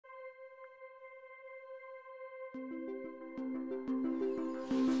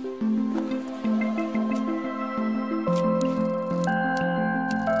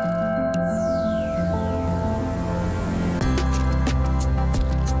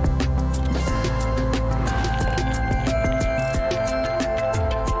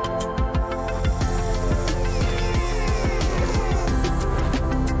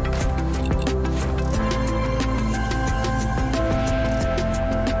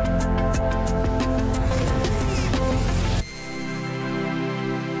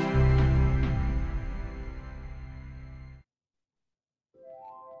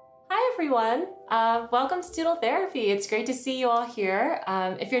everyone. Welcome to Doodle Therapy. It's great to see you all here.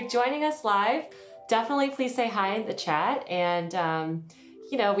 If you're joining us live, definitely please say hi in the chat. And,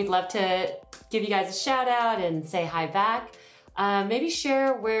 we'd love to give you guys a shout out and say hi back. Maybe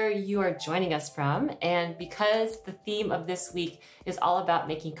share where you are joining us from. And because the theme of this week is all about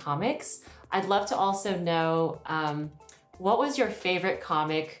making comics, I'd love to also know what was your favorite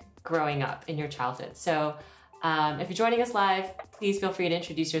comic growing up in your childhood? So if you're joining us live, please feel free to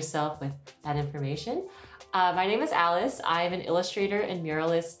introduce yourself with that information. My name is Alice. I'm an illustrator and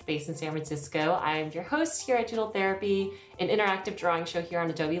muralist based in San Francisco. I'm your host here at Doodle Therapy, an interactive drawing show here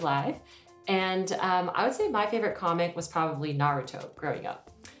on Adobe Live. And I would say my favorite comic was probably Naruto growing up.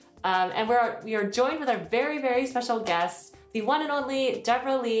 And we are joined with our very, very special guest, the one and only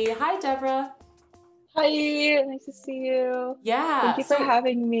Deborah Lee. Hi, Deborah. Hi, nice to see you. Yeah. Thank you for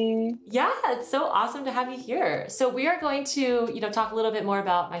having me. Yeah, it's so awesome to have you here. So we are going to, talk a little bit more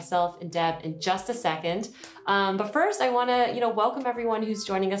about myself and Deb in just a second. But first I want to, welcome everyone who's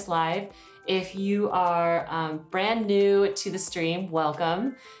joining us live. If you are brand new to the stream,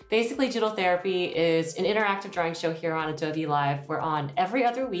 welcome. Basically, Doodle Therapy is an interactive drawing show here on Adobe Live. We're on every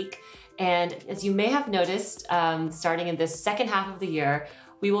other week. And as you may have noticed, starting in this second half of the year,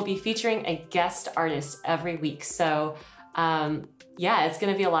 we will be featuring a guest artist every week. So it's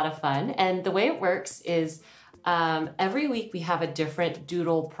gonna be a lot of fun. And the way it works is every week we have a different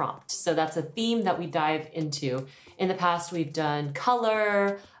doodle prompt. So that's a theme that we dive into. In the past, we've done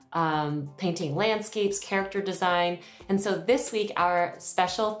color, painting landscapes, character design. And so this week, our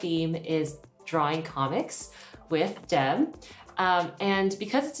special theme is drawing comics with Deb. And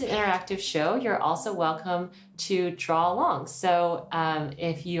because it's an interactive show, you're also welcome to draw along. So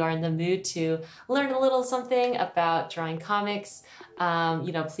if you are in the mood to learn a little something about drawing comics,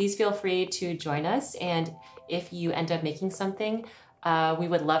 please feel free to join us. And if you end up making something, we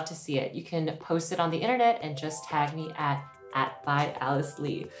would love to see it. You can post it on the internet and just tag me at by Alice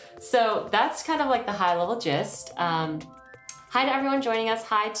Lee. So that's kind of like the high level gist. Hi to everyone joining us.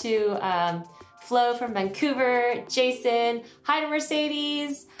 Hi to Flo from Vancouver, Jason, hi to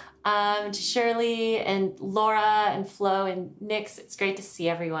Mercedes, to Shirley and Laura and Flo and Nix. It's great to see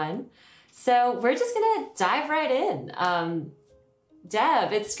everyone. So we're just gonna dive right in.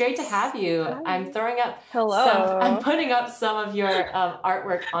 Deb, it's great to have you. Hi. I'm throwing up I'm putting up some of your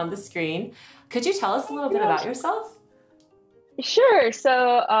artwork on the screen. Could you tell us a little bit about yourself? Sure.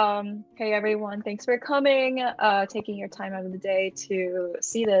 So, hey everyone, thanks for coming, taking your time out of the day to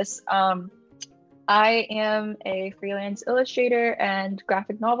see this. I am a freelance illustrator and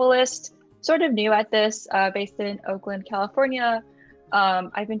graphic novelist, sort of new at this, based in Oakland, California.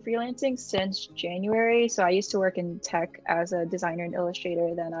 I've been freelancing since January. So I used to work in tech as a designer and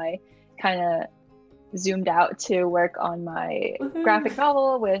illustrator. Then I kind of zoomed out to work on my graphic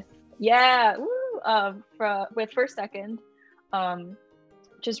novel with First Second,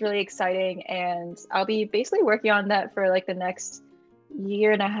 which is really exciting. And I'll be basically working on that for like the next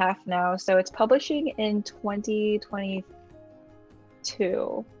year and a half now. So it's publishing in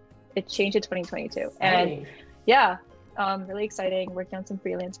 2022. It changed to 2022. And really exciting, working on some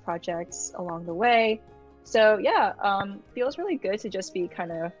freelance projects along the way. So feels really good to just be kind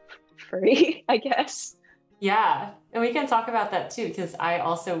of free, I guess. Yeah, and we can talk about that too, because I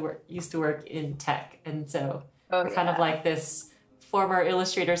also used to work in tech. And so we're kind of like this former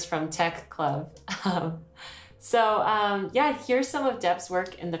illustrators from tech club. Here's some of Deb's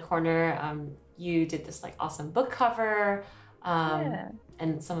work in the corner. You did this like awesome book cover,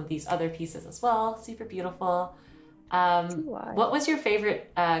 and some of these other pieces as well. Super beautiful. What was your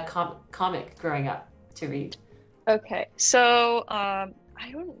favorite comic growing up to read? Okay, so I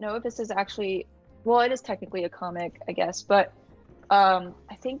don't know if this is actually, well, it is technically a comic, I guess, but I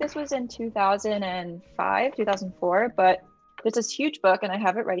think this was in 2005, 2004, but there's this huge book and I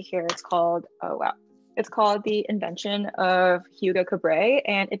have it right here. It's called, It's called The Invention of Hugo Cabret,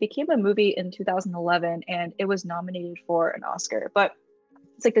 and it became a movie in 2011, and it was nominated for an Oscar. But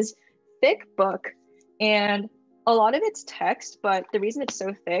it's like this thick book, and a lot of it's text, but the reason it's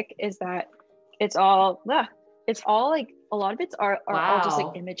so thick is that it's all like, a lot of it's are all just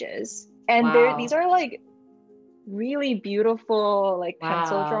like images. And these are like really beautiful like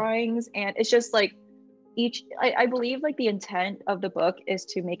pencil drawings, and it's just like I believe like the intent of the book is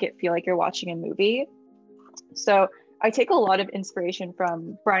to make it feel like you're watching a movie. So I take a lot of inspiration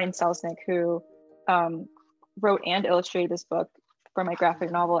from Brian Selznick, who wrote and illustrated this book for my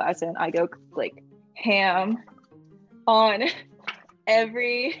graphic novel, as in I go like ham on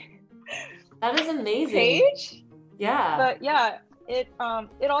every that is amazing page. Yeah. But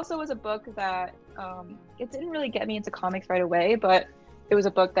it also was a book that it didn't really get me into comics right away, but it was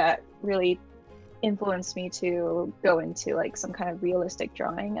a book that really influenced me to go into like some kind of realistic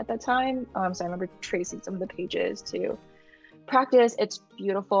drawing at that time. So I remember tracing some of the pages to practice. It's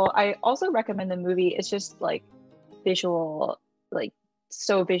beautiful. I also recommend the movie. It's just like visual, like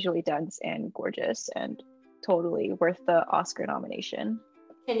so visually dense and gorgeous, and totally worth the Oscar nomination.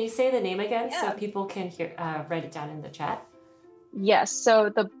 Can you say the name again so Yeah. people can hear, write it down in the chat? Yes. So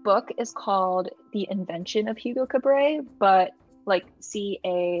the book is called The Invention of Hugo Cabret, but like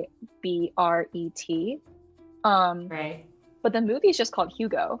Cabret. Right. But the movie is just called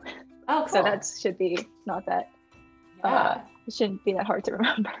Hugo. Oh, cool. So that should be not that, it shouldn't be that hard to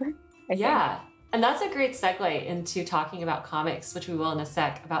remember. I think. And that's a great segue into talking about comics, which we will in a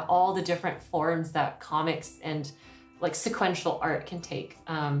sec, about all the different forms that comics and like sequential art can take,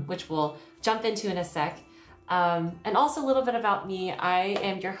 which we'll jump into in a sec. And also a little bit about me. I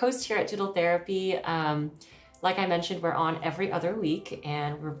am your host here at Doodle Therapy. Like I mentioned, we're on every other week,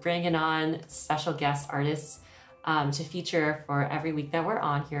 and we're bringing on special guest artists to feature for every week that we're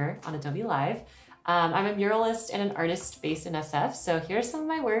on here on Adobe Live. I'm a muralist and an artist based in SF. So here's some of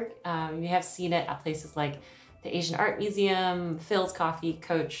my work. You have seen it at places like the Asian Art Museum, Phil's Coffee,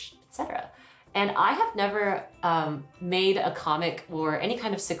 Coach, etc. And I have never made a comic or any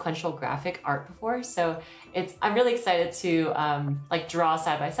kind of sequential graphic art before. So I'm really excited to like draw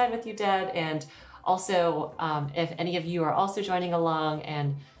side by side with you, Deb. And also if any of you are also joining along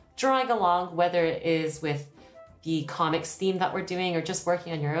and drawing along, whether it is with the comics theme that we're doing or just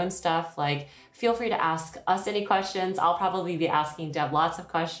working on your own stuff, like feel free to ask us any questions. I'll probably be asking Deb lots of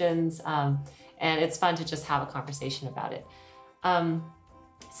questions, and it's fun to just have a conversation about it.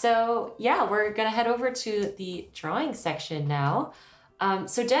 So yeah, we're gonna head over to the drawing section now.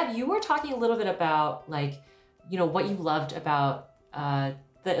 So Deb, you were talking a little bit about like, you know, what you loved about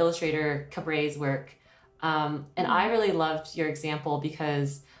the illustrator Cabret's work. And I really loved your example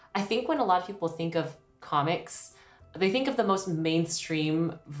because I think when a lot of people think of comics, they think of the most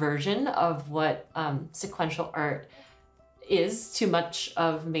mainstream version of what sequential art is to much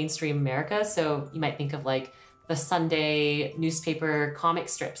of mainstream America. So you might think of like the Sunday newspaper comic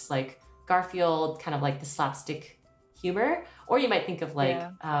strips, like Garfield, kind of like the slapstick humor, or you might think of like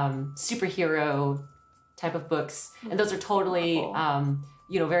superhero type of books. And those are totally,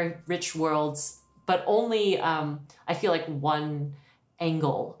 you know, very rich worlds, but only, I feel like one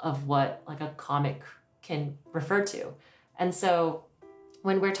angle of what like a comic can refer to. And so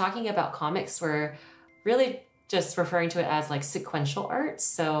when we're talking about comics, we're really just referring to it as like sequential art.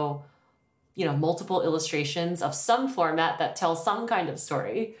 So, you know, multiple illustrations of some format that tell some kind of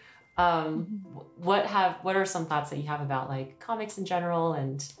story. What are some thoughts that you have about like comics in general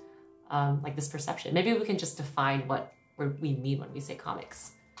and like this perception? Maybe we can just define what we mean when we say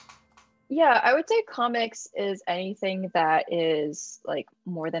comics. Yeah, I would say comics is anything that is like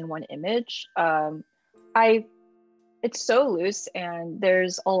more than one image. It's so loose, and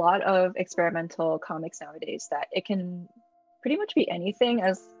there's a lot of experimental comics nowadays that it can pretty much be anything,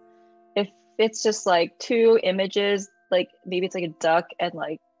 as if it's just like two images, like maybe it's like a duck and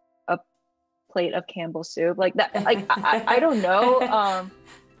like a plate of Campbell's soup, like that. Like I don't know.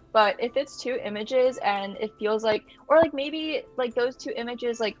 But if it's two images and it feels like, or like maybe like those two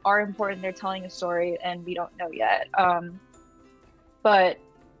images like are important, they're telling a story and we don't know yet. But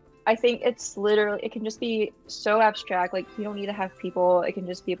I think it's literally, it can just be so abstract. Like you don't need to have people. It can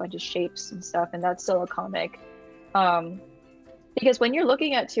just be a bunch of shapes and stuff, and that's still a comic. Because when you're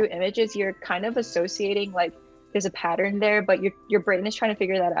looking at two images, you're kind of associating like there's a pattern there, but your brain is trying to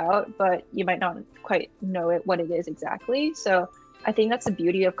figure that out, but you might not quite know what it is exactly. So I think that's the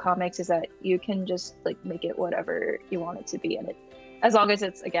beauty of comics, is that you can just like make it whatever you want it to be, and it, as long as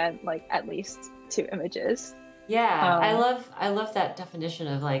it's again like at least two images. Yeah, I love that definition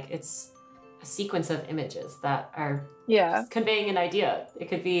of like it's a sequence of images that are conveying an idea. It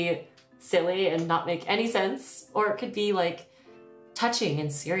could be silly and not make any sense, or it could be like touching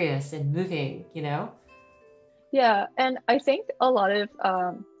and serious and moving, you know? Yeah, and I think a lot of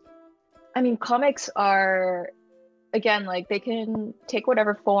I mean, comics are, again, like they can take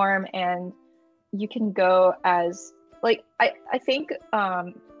whatever form, and you can go as like I think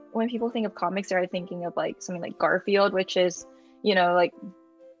when people think of comics, they're thinking of like something like Garfield, which is, you know, like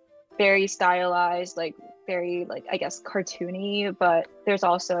very stylized, like very like I guess cartoony, but there's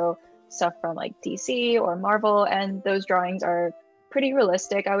also stuff from like DC or Marvel, and those drawings are pretty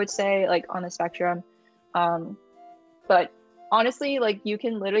realistic, I would say, like on the spectrum. But honestly, like you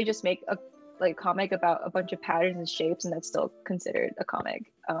can literally just make a like comic about a bunch of patterns and shapes, and that's still considered a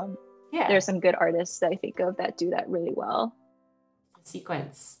comic. There's some good artists that I think of that do that really well.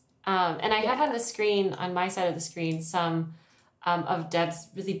 Sequence. And I have on the screen, on my side of the screen, some of Deb's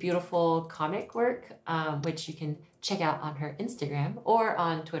really beautiful comic work, which you can check out on her Instagram or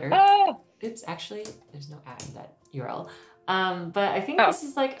on Twitter. Oh, Oops, actually, there's no ad in that URL. But I think oh, this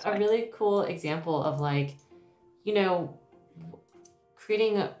is like a really cool example of like, you know,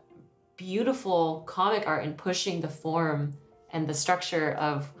 creating a beautiful comic art and pushing the form and the structure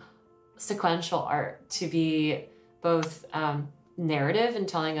of sequential art to be both narrative and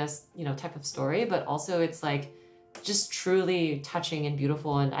telling us, you know, type of story, but also it's like just truly touching and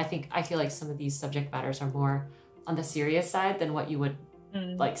beautiful. And I feel like some of these subject matters are more on the serious side than what you would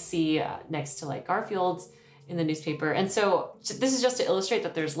like see next to like Garfield's in the newspaper. And so this is just to illustrate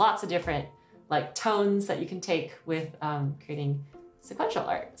that there's lots of different like tones that you can take with creating sequential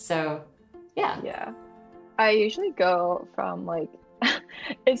art. So yeah. I usually go from like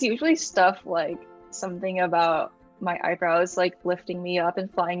it's usually stuff like something about my eyebrows like lifting me up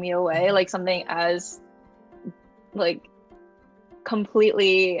and flying me away, like something as like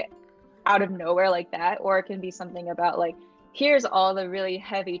completely out of nowhere like that, or it can be something about like here's all the really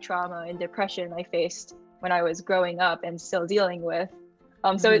heavy trauma and depression I faced when I was growing up and still dealing with.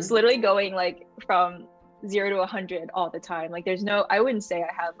 So it's literally going like from 0 to 100 all the time. Like there's no, I wouldn't say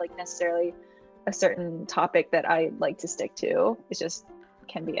I have like necessarily a certain topic that I like to stick to. It's just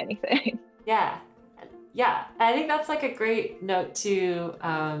can be anything. Yeah, I think that's like a great note to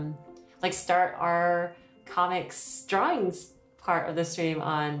like start our comics drawings part of the stream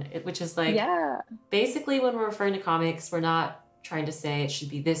on, which is like basically when we're referring to comics, we're not trying to say it should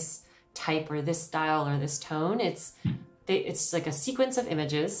be this type or this style or this tone. It's like a sequence of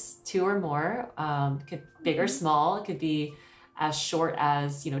images, 2 or more, could big or small. It could be as short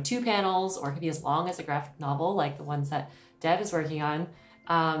as, you know, 2 panels, or it could be as long as a graphic novel like the ones that Deb is working on.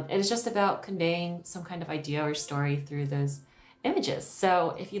 And it's just about conveying some kind of idea or story through those images.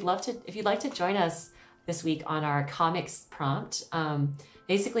 So if you'd like to join us this week on our comics prompt,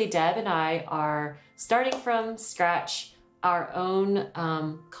 basically Deb and I are starting from scratch our own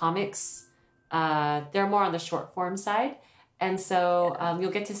comics. They're more on the short form side. And so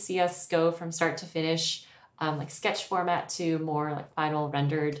you'll get to see us go from start to finish, like sketch format to more like final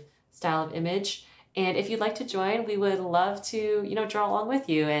rendered style of image. And if you'd like to join, we would love to, you know, draw along with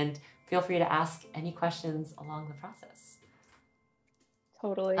you, and feel free to ask any questions along the process.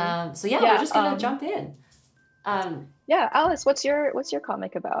 Totally. So we're just gonna jump in. Alice, what's your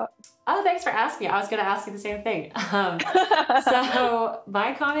comic about? Oh, thanks for asking. I was gonna ask you the same thing. So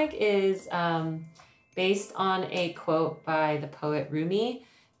my comic is based on a quote by the poet Rumi,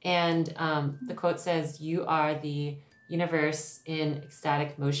 and the quote says, "You are the universe in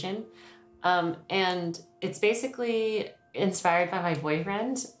ecstatic motion." And it's basically inspired by my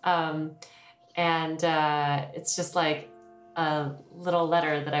boyfriend. And it's just like a little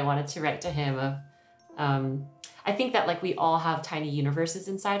letter that I wanted to write to him of, I think that like we all have tiny universes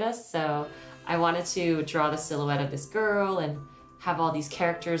inside us. So I wanted to draw the silhouette of this girl and have all these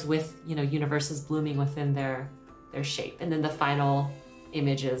characters with, you know, universes blooming within their shape. And then the final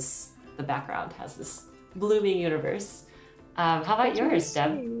image is the background has this blooming universe. How about yours,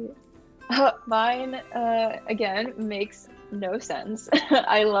 Deb? Mine, again, makes no sense.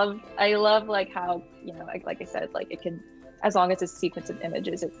 I love like how, you know, like I said, like it can, as long as it's a sequence of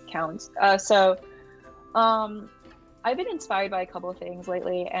images, it counts. I've been inspired by a couple of things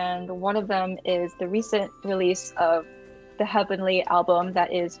lately, and one of them is the recent release of the Heavenly album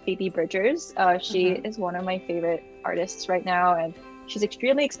that is Phoebe Bridgers. She is one of my favorite artists right now, and she's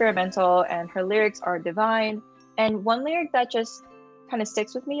extremely experimental, and her lyrics are divine. And one lyric that just kind of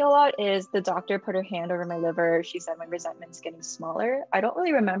sticks with me a lot is the doctor put her hand over my liver. She said my resentment's getting smaller. I don't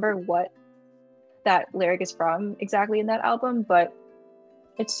really remember what that lyric is from exactly in that album, but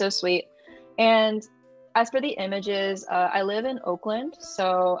it's so sweet. And as for the images, I live in Oakland,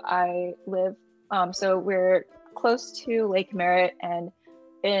 so so we're close to Lake Merritt, and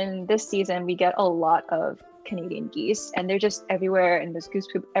in this season we get a lot of Canadian geese, and they're just everywhere, and there's goose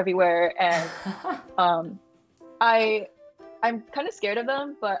poop everywhere, and I'm kind of scared of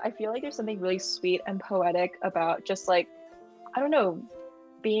them, but I feel like there's something really sweet and poetic about just like, I don't know,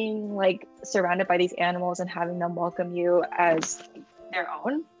 being like surrounded by these animals and having them welcome you as their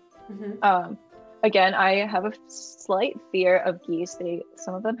own. Again, I have a slight fear of geese.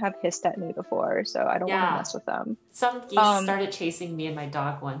 Some of them have hissed at me before, so I don't want to mess with them. Some geese started chasing me and my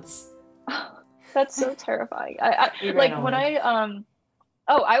dog once. That's so terrifying. I like when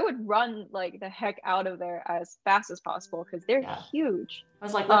I would run like the heck out of there as fast as possible because they're huge. I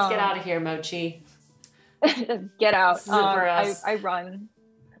was like, let's get out of here, Mochi. Get out. For us. I run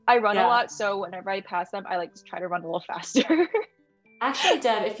a lot, so whenever I pass them, I like just try to run a little faster. Actually,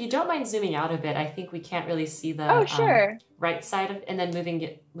 Deb, if you don't mind zooming out a bit, I think we can't really see the Oh, sure. right side of, and then moving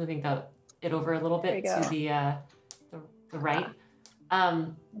it over a little bit to the right,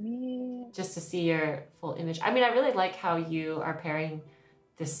 just to see your full image. I mean, I really like how you are pairing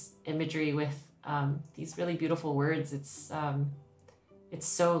this imagery with these really beautiful words. It's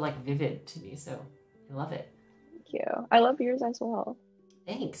so like vivid to me, so I love it. Thank you. I love yours as well.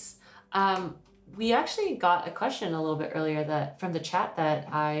 Thanks. We actually got a question a little bit earlier from the chat that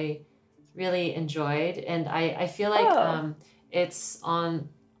I really enjoyed, and I feel like it's on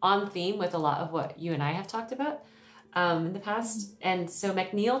theme with a lot of what you and I have talked about in the past. And so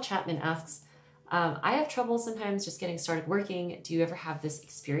McNeil Chapman asks, I have trouble sometimes just getting started working. Do you ever have this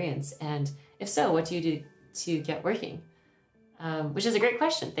experience? And if so, what do you do to get working? Which is a great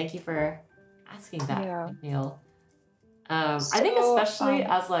question. Thank you for asking that, McNeil. I think especially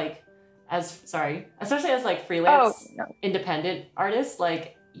as like freelance independent artists,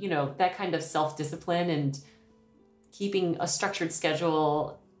 like, you know, that kind of self-discipline and keeping a structured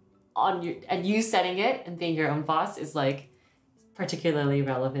schedule and you setting it and being your own boss is like particularly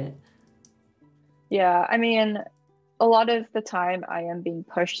relevant. Yeah, I mean, a lot of the time I am being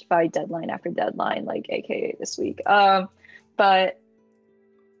pushed by deadline after deadline, like AKA this week. But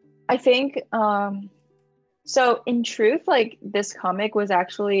I think so in truth, like this comic was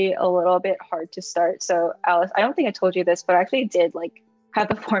actually a little bit hard to start. So Alice, I don't think I told you this, but I actually did like have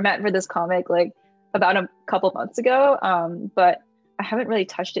the format for this comic like about a couple months ago. But I haven't really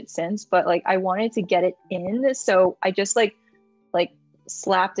touched it since, but like I wanted to get it in. So I just like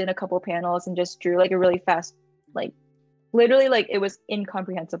slapped in a couple panels and just drew like a really fast, like literally like it was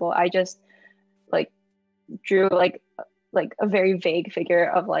incomprehensible. I just like drew like a very vague figure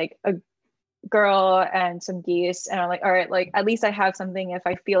of like a girl and some geese, and I'm like, all right, like at least I have something. If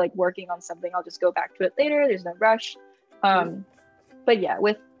I feel like working on something, I'll just go back to it later. There's no rush. But yeah,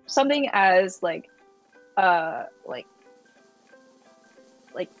 with something as like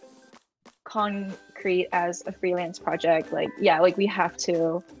concrete as a freelance project, like we have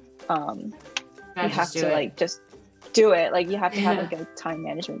to just do it. Like you have to have like a time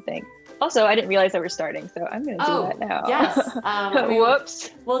management thing. Also, I didn't realize that we're starting, so I'm going to do that now. Yes.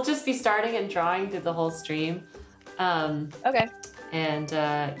 Whoops. We'll just be starting and drawing through the whole stream. Okay. And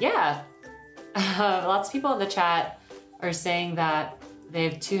lots of people in the chat are saying that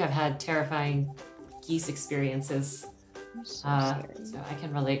they too have had terrifying geese experiences. So I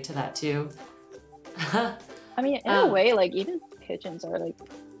can relate to that too. I mean, in a way, like even pigeons are like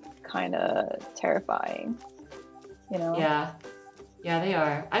kind of terrifying, you know? Yeah, they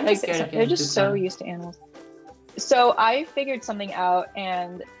are. I'm just scared of getting They're just so used to animals. So I figured something out,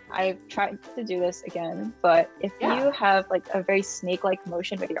 and I've tried to do this again, but if you have like a very snake-like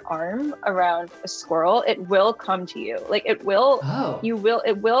motion with your arm around a squirrel, it will come to you. Like it will,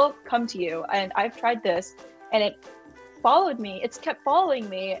 it will come to you. And I've tried this, and it followed me. It's kept following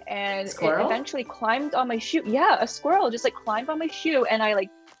me, and it eventually climbed on my shoe. Yeah, a squirrel just like climbed on my shoe, and I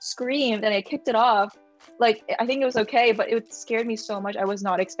like screamed and I kicked it off. Like I think it was okay, but it scared me so much. I was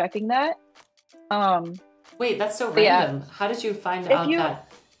not expecting that. Wait, that's so random. Yeah. How did you find out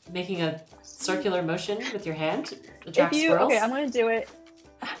that making a circular motion with your hand attracts squirrels? Okay, I'm gonna do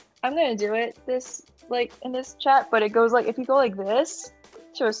it. This like in this chat, but it goes like if you go like this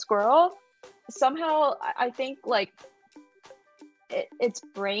to a squirrel, somehow I think like its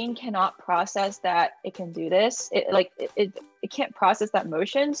brain cannot process that it can do this. It can't process that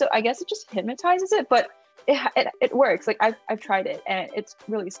motion, so I guess it just hypnotizes it. But it works. Like I've tried it, and it's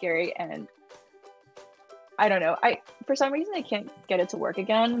really scary. And I don't know. For some reason I can't get it to work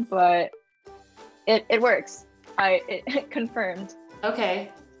again, but it works. It confirmed.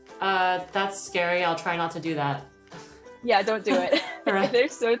 Okay, that's scary. I'll try not to do that. Yeah, don't do it. Right. They're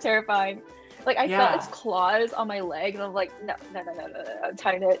so terrifying. Like I felt its claws on my leg, and I'm like, no,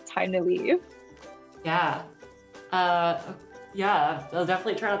 time to leave. Yeah, I'll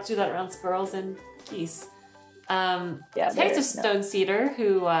definitely try not to do that around squirrels and geese. Thanks to Stone Cedar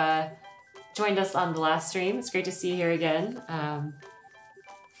who joined us on the last stream. It's great to see you here again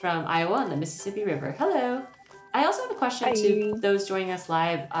from Iowa on the Mississippi River. Hello. I also have a question to those joining us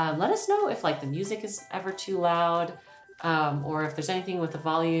live. Let us know if like the music is ever too loud. Or if there's anything with the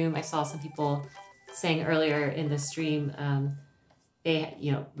volume. I saw some people saying earlier in the stream they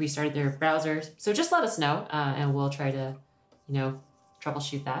restarted their browsers. So just let us know and we'll try to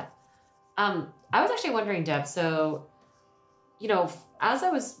troubleshoot that. I was actually wondering, Deb, so as I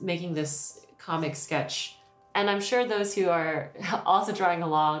was making this comic sketch, and I'm sure those who are also drawing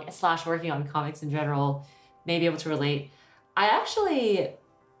along / working on comics in general may be able to relate, I actually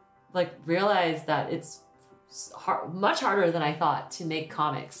realized that it's much harder than I thought to make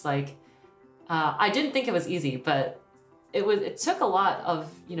comics. Like, I didn't think it was easy, but it took a lot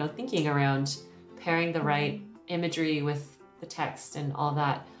of, thinking around pairing the right imagery with the text and all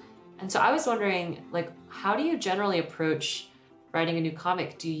that. And so I was wondering, like, how do you generally approach writing a new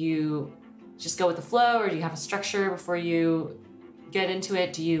comic? Do you just go with the flow, or do you have a structure before you get into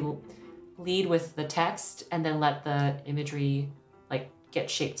it? Do you lead with the text and then let the imagery like get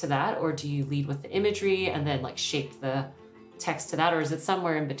shaped to that? Or do you lead with the imagery and then like shape the text to that? Or is it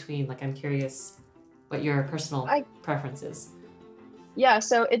somewhere in between? Like, I'm curious what your personal preference is. Yeah,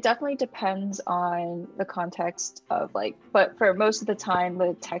 so it definitely depends on the context of like, but for most of the time,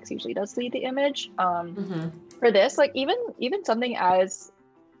 the text usually does lead the image. For this, like even something as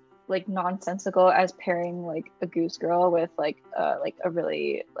like nonsensical as pairing like a Goose Girl with like a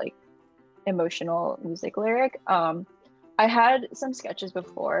really like emotional music lyric. I had some sketches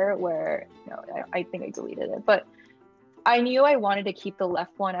before where I think I deleted it, but I knew I wanted to keep the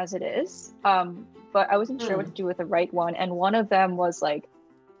left one as it is. But I wasn't sure what to do with the right one. And one of them was like,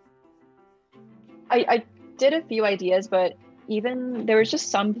 I did a few ideas, but even there was just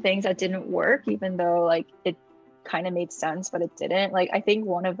some things that didn't work, even though like it kind of made sense, but it didn't. Like, I think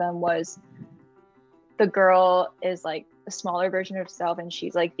one of them was the girl is like a smaller version of herself and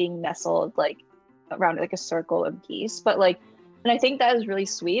she's like being nestled like around like a circle of geese. But like, and I think that was really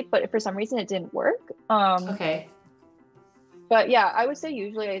sweet, but for some reason it didn't work. Okay. But yeah, I would say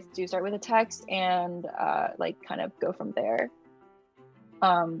usually I do start with a text and like kind of go from there.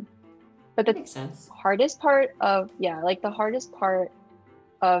 But the makes sense. hardest part of the hardest part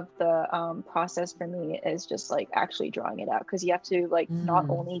of the process for me is just like actually drawing it out, because you have to like not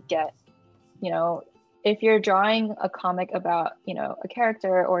only get, if you're drawing a comic about, a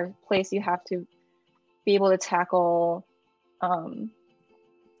character or place, you have to be able to tackle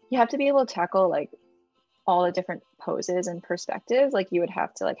like all the different poses and perspectives. Like, you would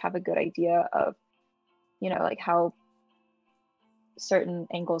have to like have a good idea of like how certain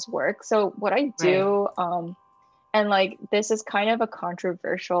angles work. So what I do and like this is kind of a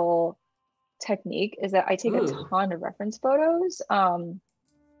controversial technique, is that I take a ton of reference photos, and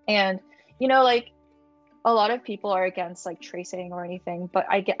like a lot of people are against like tracing or anything, but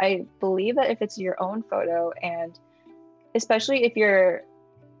I believe that if it's your own photo, and especially if you're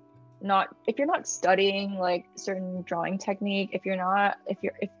not studying like certain drawing technique, if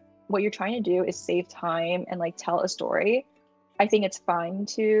what you're trying to do is save time and like tell a story, I think it's fine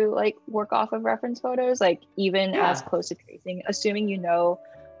to like work off of reference photos, like even as close to tracing, assuming you know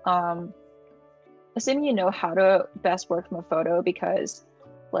how to best work from a photo, because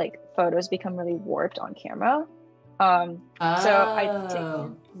like photos become really warped on camera. So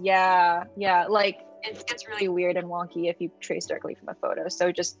like it gets really weird and wonky if you trace directly from a photo.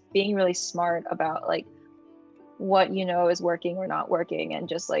 So just being really smart about like what is working or not working, and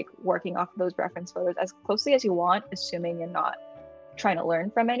just like working off of those reference photos as closely as you want, assuming you're not trying to learn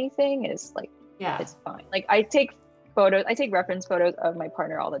from anything, is like it's fine. Like, I take reference photos of my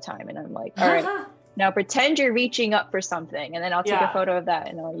partner all the time, and I'm like, all right, now pretend you're reaching up for something, and then I'll take a photo of that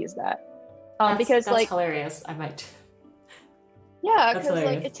and I'll use that. Because that's like hilarious. I might. Yeah, because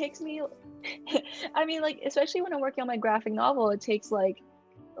like it takes me. I mean, like, especially when I'm working on my graphic novel, it takes like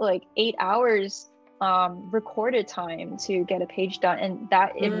 8 hours recorded time to get a page done, and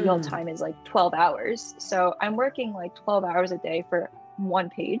that in real time is like 12 hours. So I'm working like 12 hours a day for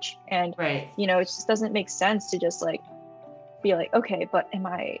one page, and it just doesn't make sense to just like be like, okay, but am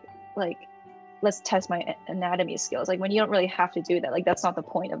I like, let's test my anatomy skills, like, when you don't really have to do that. Like, that's not the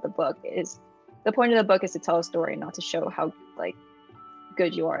point of the book. The point of the book is to tell a story, not to show how like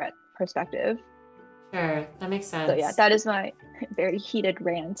good you are at perspective. Sure, that makes sense. So yeah, that is my very heated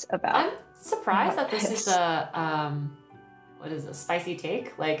rant about. I'm surprised that this is a spicy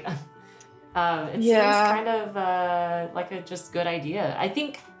take. Like, it seems kind of like a just good idea. I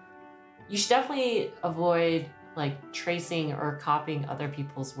think you should definitely avoid like tracing or copying other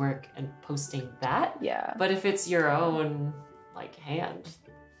people's work and posting that. Yeah. But if it's your own like hand,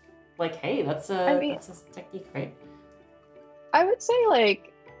 like, hey, that's a technique, right? I would say,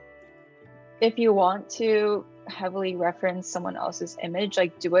 like, if you want to heavily reference someone else's image,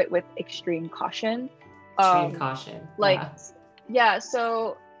 like, do it with extreme caution. Like,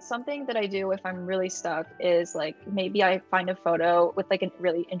 so something that I do if I'm really stuck is, like, maybe I find a photo with, like, a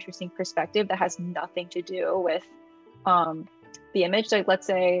really interesting perspective that has nothing to do with the image. Like, let's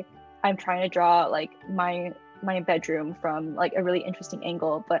say I'm trying to draw, like, my bedroom from, like, a really interesting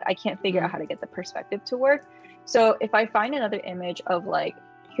angle, but I can't figure out how to get the perspective to work. So if I find another image of, like,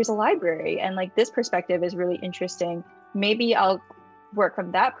 here's a library and, like, this perspective is really interesting, maybe I'll work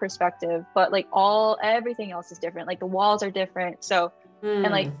from that perspective, but like everything else is different. Like the walls are different. So,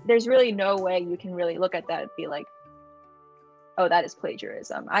 and like, there's really no way you can really look at that and be like, oh, that is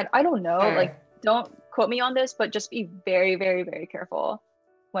plagiarism. I don't know. Sure. Like, don't quote me on this, but just be very, very, very careful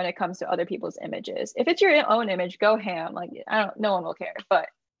when it comes to other people's images. If it's your own image, go ham. Like, no one will care, but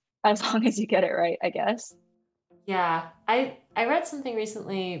as long as you get it right, I guess. Yeah. I read something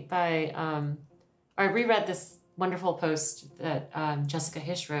recently by, or I reread this wonderful post that Jessica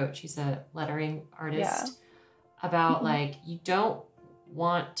Hish wrote. She's a lettering artist about like, you don't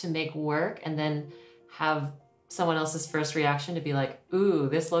want to make work and then have someone else's first reaction to be like, ooh,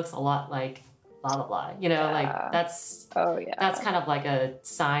 this looks a lot like blah, blah, blah. You know, like that's kind of like a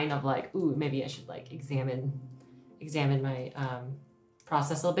sign of like, ooh, maybe I should like examine my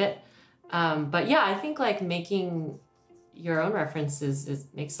process a little bit. But yeah, I think like making your own references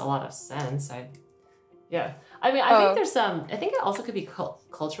makes a lot of sense. I think there's I think it also could be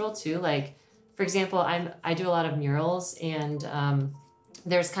cultural too. Like, for example, I do a lot of murals, and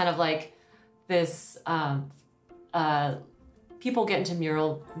there's kind of like this, people get into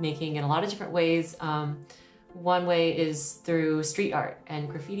mural making in a lot of different ways. One way is through street art and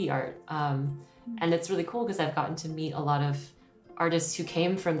graffiti art. And it's really cool because I've gotten to meet a lot of artists who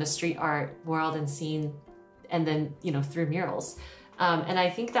came from the street art world and scene, and then, you know, through murals. And I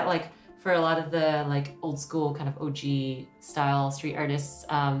think that like for a lot of the like old school kind of OG style street artists,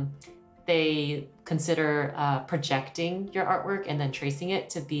 they consider projecting your artwork and then tracing it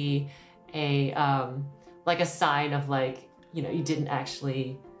to be a like a sign of like, you know, you didn't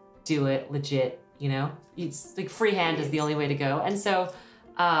actually do it legit, you know? It's like freehand is the only way to go. And so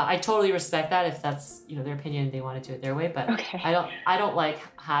I totally respect that if that's, you know, their opinion, they want to do it their way, but I don't like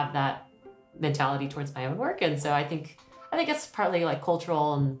have that mentality towards my own work. And so I think it's partly like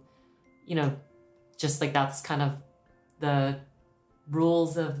cultural and, you know, just like that's kind of the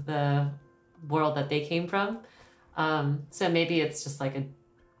rules of the world that they came from. So maybe it's just like a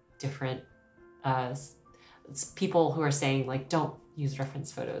different, it's people who are saying like, don't use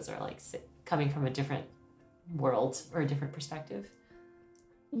reference photos, or like coming from a different world or a different perspective.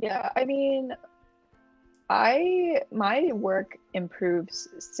 Yeah, I mean, my work improves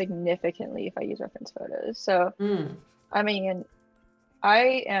significantly if I use reference photos. So, I mean,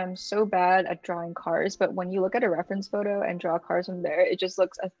 I am so bad at drawing cars, but when you look at a reference photo and draw cars from there, it just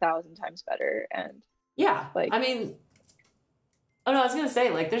looks 1,000 times better. And yeah, like, I mean, oh no, I was gonna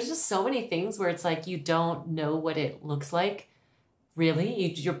say, like, there's just so many things where it's like you don't know what it looks like.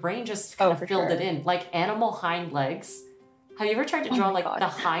 Really, your brain just kind of filled it in, like animal hind legs. Have you ever tried to draw like the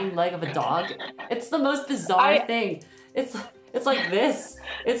hind leg of a dog? It's the most bizarre thing. It's like this.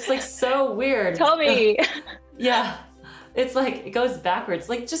 It's like so weird. Tell me. Yeah. It's like, it goes backwards.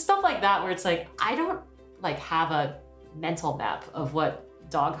 Like just stuff like that where it's like, I don't like have a mental map of what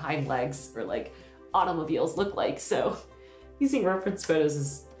dog hind legs or like automobiles look like. So using reference photos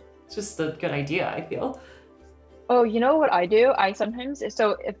is just a good idea, I feel. Oh, you know what I do? I sometimes,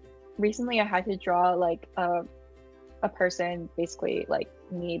 so if recently I had to draw like a person, basically like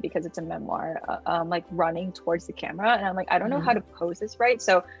me, because it's a memoir, like running towards the camera, and I'm like, I don't know how to pose this right.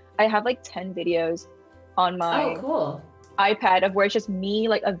 So I have like 10 videos on my iPad of where it's just me,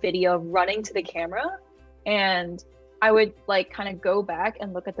 like a video running to the camera, and I would like kind of go back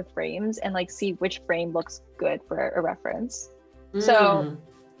and look at the frames and like see which frame looks good for a reference. So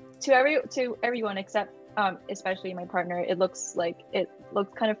to everyone except especially my partner, it looks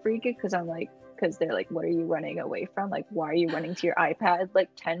kind of freaky because I'm like, because they're like, what are you running away from? Like, why are you running to your iPad like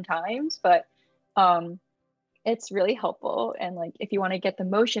 10 times? But it's really helpful. And like, if you want to get the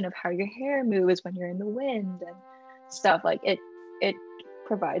motion of how your hair moves when you're in the wind and stuff, like it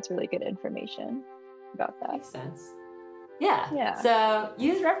provides really good information about that. Makes sense. Yeah. So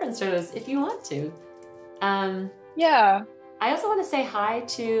use reference photos if you want to. Yeah. I also want to say hi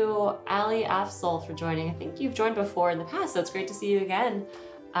to Ali Afzal for joining. I think you've joined before in the past, so it's great to see you again.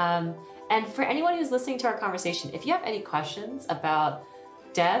 And for anyone who's listening to our conversation, if you have any questions about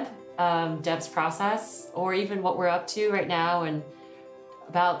Deb's process, or even what we're up to right now and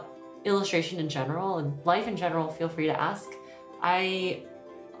about illustration in general and life in general, feel free to ask. I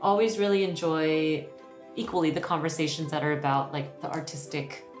always really enjoy equally the conversations that are about like the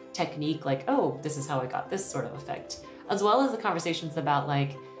artistic technique, like, oh, this is how I got this sort of effect, as well as the conversations about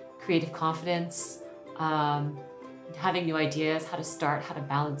like creative confidence, having new ideas, how to start, how to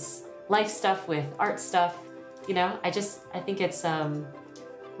balance life stuff with art stuff. You know, I think it's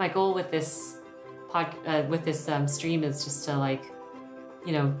my goal with this stream is just to like,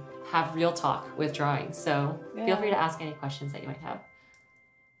 you know, have real talk with drawing. So feel free to ask any questions that you might have.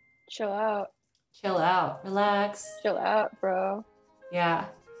 Chill out, relax, chill out, bro. Yeah.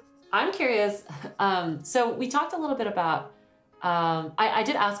 I'm curious. So we talked a little bit about, I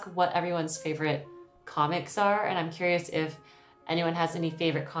did ask what everyone's favorite comics are, and I'm curious if anyone has any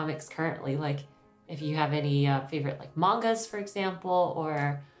favorite comics currently, like if you have any favorite like mangas, for example,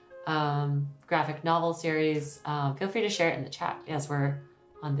 or graphic novel series. Feel free to share it in the chat as we're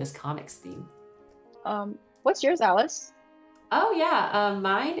on this comics theme. What's yours, Alice? Oh yeah,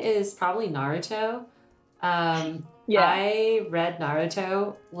 mine is probably Naruto. Yeah. I read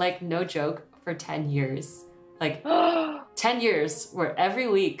Naruto, like no joke, for 10 years. Like 10 years where every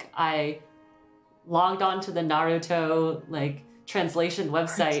week I logged on to the Naruto like translation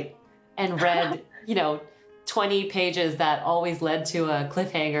website and read, 20 pages that always led to a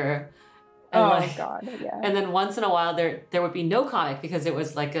cliffhanger. And God, yeah. And then once in a while there would be no comic because it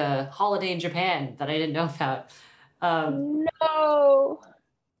was like a holiday in Japan that I didn't know about. No.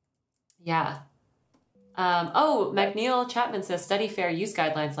 Yeah. McNeil Chapman says study fair use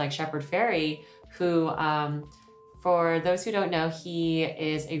guidelines like Shepard Fairey, who, for those who don't know, he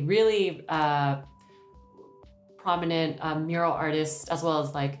is a really prominent mural artist as well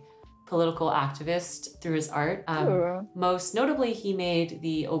as like political activist through his art. Most notably, he made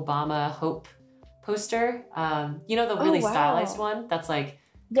the Obama Hope poster. The really stylized one that's like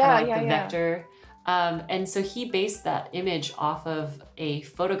the vector. And so he based that image off of a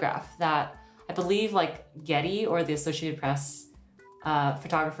photograph that I believe like Getty or the Associated Press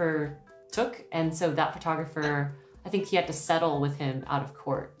photographer took. And so that photographer, I think he had to settle with him out of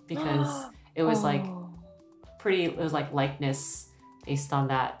court because it was it was like likeness based on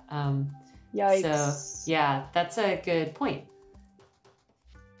that. Yikes. So yeah, that's a good point.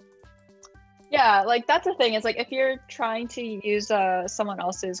 Yeah, like that's the thing. It's like if you're trying to use someone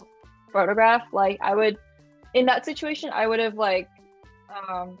else's photograph, like in that situation, I would have like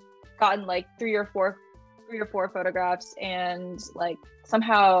gotten like three or four photographs and like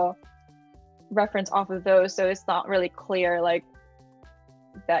somehow reference off of those, so it's not really clear like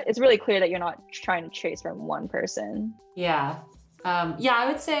that. It's really clear that you're not trying to chase from one person. Yeah. I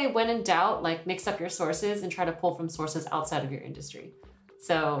would say when in doubt, like mix up your sources and try to pull from sources outside of your industry.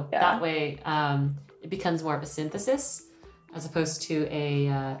 So that way it becomes more of a synthesis as opposed to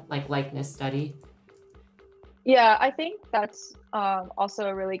a likeness study. Yeah, I think that's also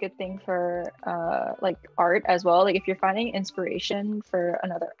a really good thing for like art as well. Like if you're finding inspiration from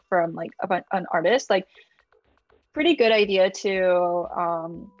an artist, like pretty good idea to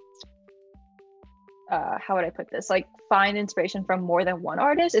how would I put this? Like find inspiration from more than one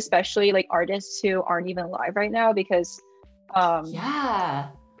artist, especially like artists who aren't even alive right now, because like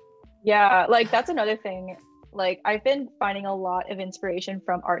that's another thing. Like I've been finding a lot of inspiration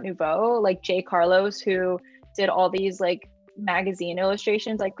from Art Nouveau, like Jay Carlos, who did all these like magazine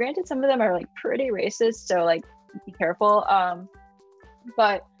illustrations. Like granted, some of them are like pretty racist, so like be careful.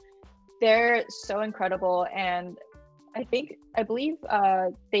 But they're so incredible, and I believe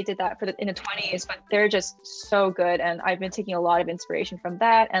they did that in the 20s, but they're just so good. And I've been taking a lot of inspiration from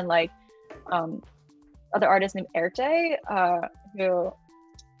that, and like other artist named Erte, who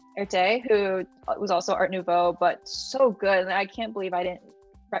was also Art Nouveau, but so good. And I can't believe I didn't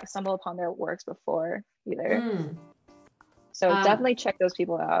stumble upon their works before either. So definitely check those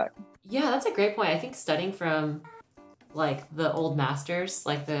people out. Yeah, that's a great point. I think studying from like the old masters,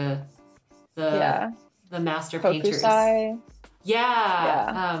 like the master painters. For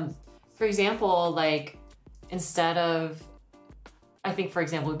example, like instead of, I think for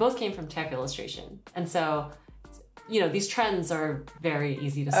example, we both came from tech illustration, and so these trends are very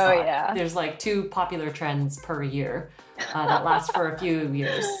easy to spot. There's like 2 popular trends per year that last for a few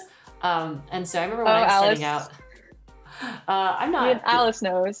years. And so I remember when I was starting out, I'm not. Even Alice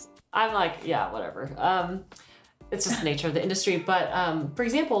knows. I'm like, yeah, whatever. It's just the nature of the industry. But for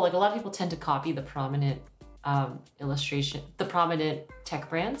example, like a lot of people tend to copy the prominent the prominent tech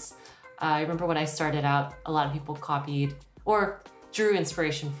brands. I remember when I started out, a lot of people copied or drew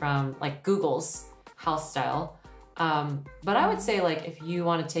inspiration from like Google's house style. But I would say like if you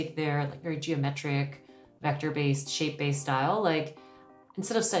want to take their like very geometric, vector-based, shape-based style, like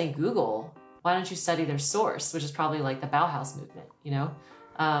instead of studying Google, why don't you study their source, which is probably like the Bauhaus movement,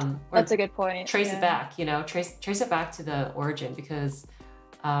 That's a good point. Trace it back, trace it back to the origin, because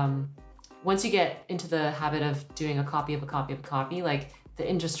once you get into the habit of doing a copy of a copy of a copy, like the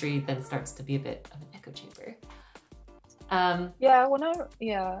industry then starts to be a bit of an echo chamber.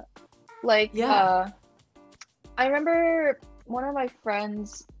 I remember one of my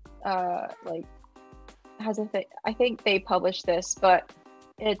friends like has a thing. I think they published this, but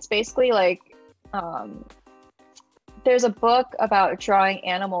it's basically like there's a book about drawing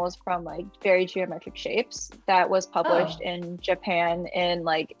animals from like very geometric shapes that was published in Japan in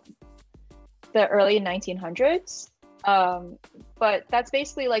like the early 1900s. But that's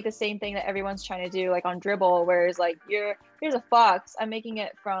basically like the same thing that everyone's trying to do like on Dribble, whereas like here's a fox, I'm making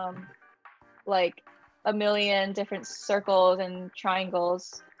it from like a million different circles and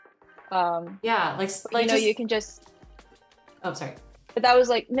triangles. Yeah, like you know, you can just. Oh, sorry. But that was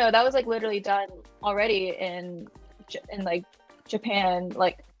like, no, that was like literally done already in like Japan,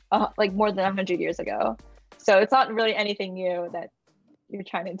 like more than 100 years ago. So it's not really anything new that you're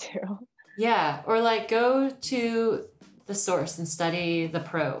trying to do. Yeah, or like go to the source and study the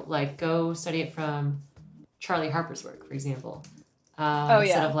pro. Like go study it from Charlie Harper's work, for example.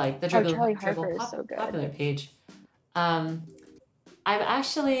 Instead of like the Charlie Dribble Harper is so good. popular page. I'm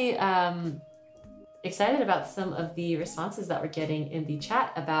actually excited about some of the responses that we're getting in the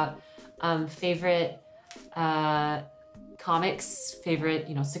chat about favorite comics,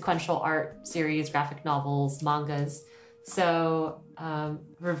 favorite, sequential art series, graphic novels, mangas. So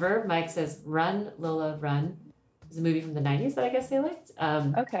Reverb Mike says Run, Lola, Run is a movie from the 90s that I guess they liked.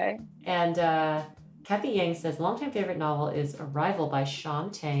 Okay. And Kathy Yang says longtime favorite novel is Arrival by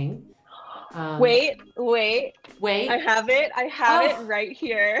Sean Tang. Wait. I have it right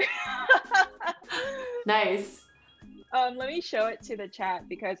here. Nice. Let me show it to the chat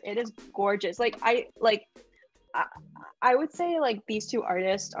because it is gorgeous. I would say like these two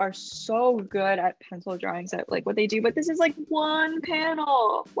artists are so good at pencil drawings at like what they do, but this is like one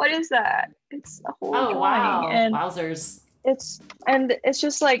panel. What is that? It's a whole drawing. Wow. And wowzers. It's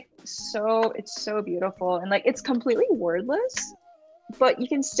just like it's so beautiful, and like it's completely wordless, but you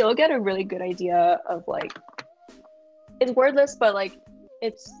can still get a really good idea of like, it's wordless, but like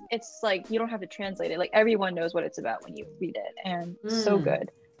it's like you don't have to translate it. Like everyone knows what it's about when you read it, and so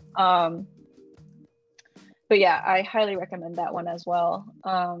good. But yeah, I highly recommend that one as well.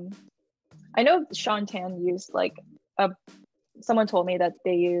 I know Sean Tan used like someone told me that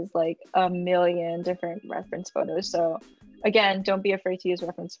they use like 1 million different reference photos. So again, don't be afraid to use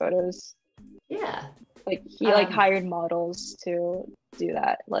reference photos. Yeah. Like he like hired models to do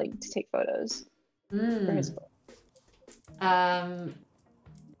that, like to take photos for his book. Oh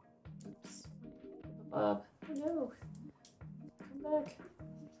no. Come back.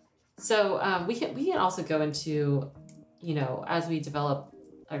 So we can also go into, as we develop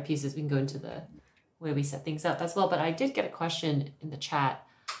our pieces, we can go into the way we set things up as well. But I did get a question in the chat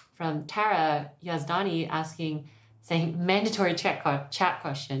from Tara Yazdani saying mandatory chat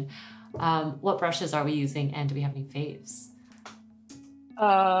question. What brushes are we using, and do we have any faves?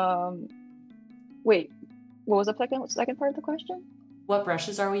 Wait, what was the second part of the question? What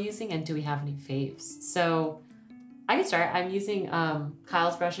brushes are we using, and do we have any faves? So I can start. I'm using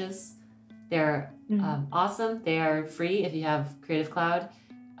Kyle's brushes. They're awesome. They are free if you have Creative Cloud.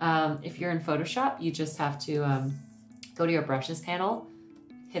 If you're in Photoshop, you just have to go to your brushes panel,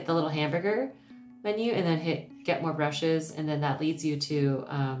 hit the little hamburger menu, and then hit Get More Brushes, and then that leads you to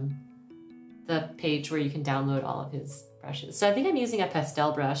the page where you can download all of his brushes. So I think I'm using a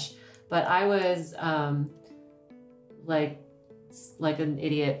pastel brush, but I was like an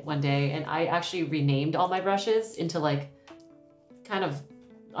idiot one day, and I actually renamed all my brushes into like kind of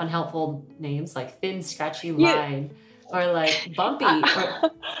unhelpful names, like Thin Scratchy Line or like Bumpy.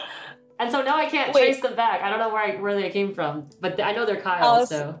 And so now I can't trace them back. I don't know where they came from, but I know they're Kyle.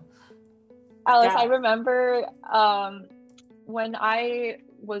 Alice, I remember when I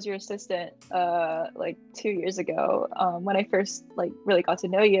was your assistant like 2 years ago, when I first like really got to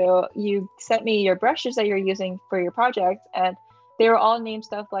know you, you sent me your brushes that you're using for your project, and they were all named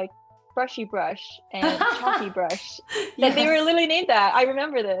stuff like Brushy Brush and Chalky Brush. That they were literally named that. I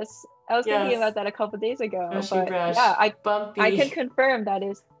remember this. I was thinking about that a couple of days ago. Brushy but Brush, yeah, Bumpy. I can confirm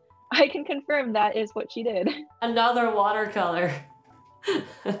that is what she did. Another watercolor.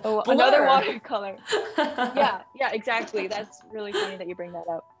 Another watercolor. yeah, exactly. That's really funny that you bring that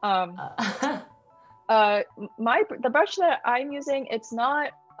up. The brush that I'm using, it's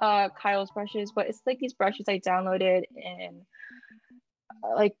not Kyle's brushes, but it's like these brushes I downloaded in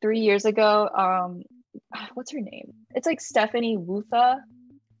like 3 years ago. What's her name? It's like Stephanie Wutha.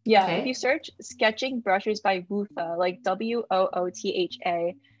 Yeah, okay. If you search sketching brushes by Wutha, like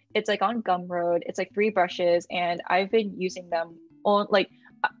Wootha, it's like on Gumroad. It's like 3 brushes, and I've been using them on like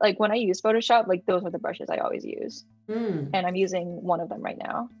when I use Photoshop, like those are the brushes I always use. And I'm using one of them right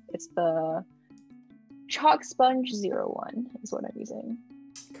now. It's the Chalk Sponge 01 is what I'm using.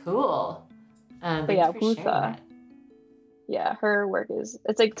 Cool. But yeah, Wutha. Yeah, her work it's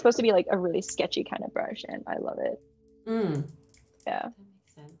like supposed to be like a really sketchy kind of brush, and I love it. Yeah. That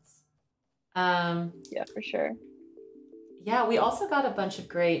makes sense. Yeah, for sure. Yeah, we also got a bunch of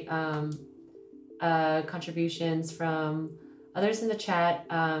great contributions from others in the chat.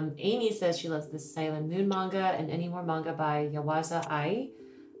 Amy says she loves the Sailor Moon manga and any more manga by Yawaza Ai.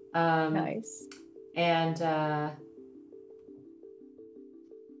 Nice. And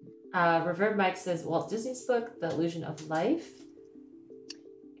Reverb Mike says Walt Disney's book, The Illusion of Life.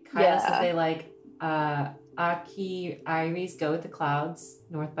 Kyla says they like Aki Iris Go with the Clouds,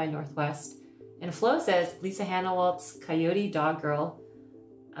 North by Northwest. And Flo says Lisa Hannawalt's Coyote Dog Girl.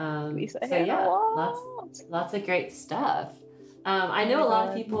 Lisa so yeah, Hannawalt. lots of great stuff. I know a lot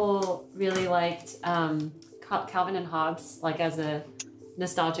of people really liked Calvin and Hobbes, like as a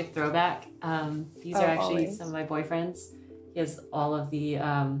nostalgic throwback. These are actually some of my boyfriends. He has all of the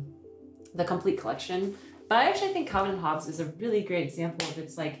complete collection. But I actually think Calvin and Hobbes is a really great example of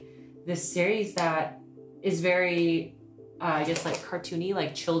it's like this series that is very, I guess like cartoony,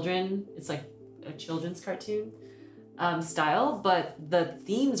 like children. It's like a children's cartoon style, but the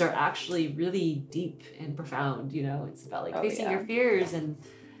themes are actually really deep and profound. You know, it's about like facing your fears and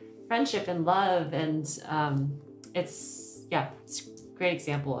friendship and love, and it's a great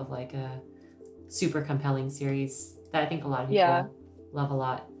example of like a super compelling series that I think a lot of people love a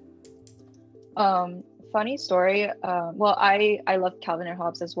lot. Funny story. Well, I love Calvin and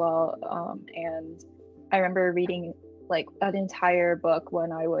Hobbes as well, and I remember reading like an entire book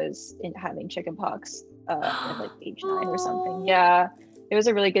when I was having chickenpox at like age 9 or something. Yeah, it was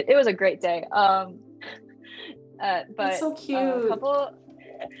a great day. But that's so cute. A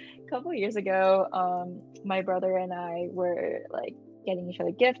couple years ago, my brother and I were like getting each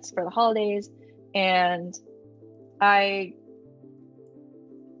other gifts for the holidays, and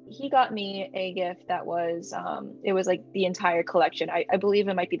he got me a gift that was it was like the entire collection. I believe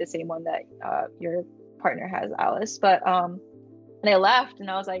it might be the same one that your partner has, Alice, but and I laughed and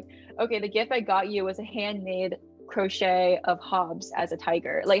I was like, okay, the gift I got you was a handmade crochet of Hobbes as a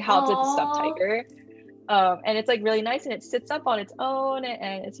tiger, like Hobbes as a stuffed tiger, and it's like really nice and it sits up on its own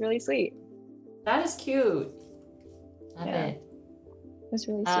and it's really sweet. That is cute. Love it. It's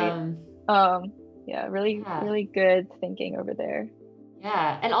really sweet. Really good thinking over there.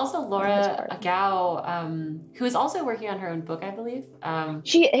 Yeah, and also Laura Gao, who is also working on her own book, I believe.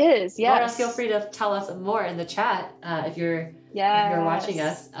 She is, yes. Laura, feel free to tell us more in the chat if you're watching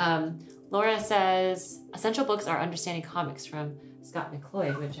us. Laura says, essential books are Understanding Comics from Scott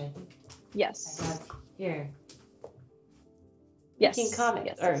McCloud, which I think I have here. Yes. Making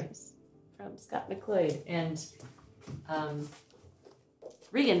Comics, from Scott McCloud, and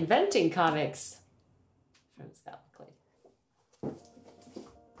Reinventing Comics from Scott McCloud.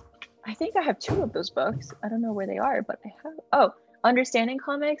 I think I have 2 of those books. I don't know where they are, but I have. Understanding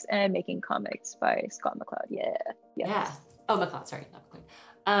Comics and Making Comics by Scott McCloud. Yeah. Yes. Yeah. Oh, McCloud. Sorry, not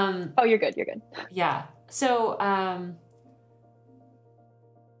McCloud. You're good. You're good. Yeah. So, what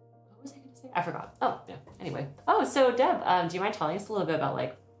was I going to say? I forgot. Oh, yeah. Anyway. Oh, so Deb, do you mind telling us a little bit about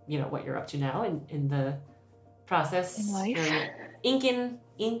like, you know, what you're up to now in the process? In life? Inking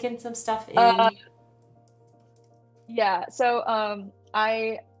some stuff in. Yeah. So,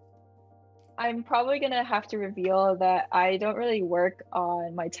 I'm probably going to have to reveal that I don't really work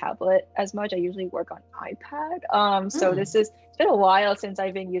on my tablet as much. I usually work on iPad. So it's been a while since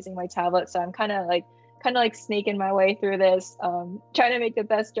I've been using my tablet. So I'm kind of like snaking my way through this, trying to make the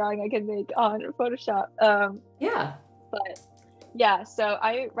best drawing I can make on Photoshop. But yeah, so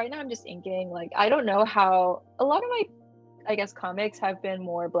right now I'm just inking. Like, I don't know how a lot of my, I guess, comics have been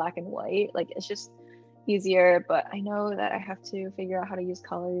more black and white. Like, it's just easier, but I know that I have to figure out how to use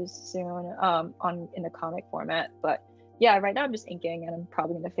colors soon in a comic format. But yeah, right now I'm just inking, and I'm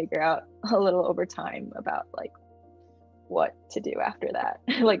probably going to figure out a little over time about like what to do after that.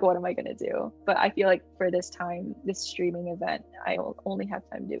 Like, what am I going to do? But I feel like for this streaming event, I will only have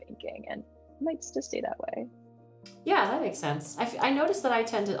time to do inking, and it might just stay that way. Yeah, that makes sense. I noticed that I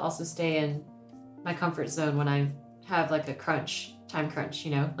tend to also stay in my comfort zone when I have like a time crunch,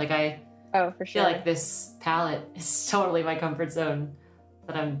 you know, like for sure. I feel like this palette is totally my comfort zone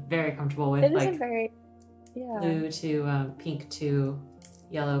that I'm very comfortable with. It like is blue to pink to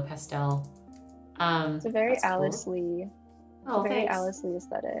yellow pastel. It's a very Alice Lee. Oh, very thanks. Alice Lee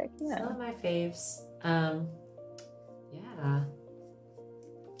aesthetic. Yeah. Some of my faves. Yeah.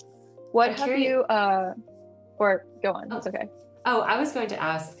 What have you or go on, it's okay. Oh, I was going to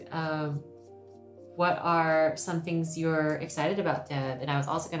ask what are some things you're excited about, Deb? And I was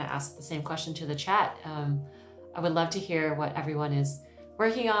also going to ask the same question to the chat. I would love to hear what everyone is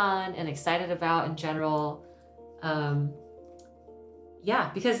working on and excited about in general.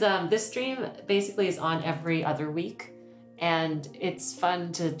 Because this stream basically is on every other week, and it's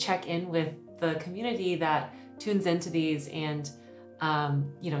fun to check in with the community that tunes into these and,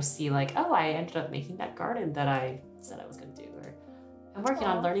 you know, see like, oh, I ended up making that garden that I said I was going to do, or I'm working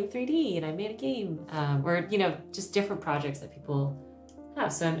on learning 3D and I made a game, or, you know, just different projects that people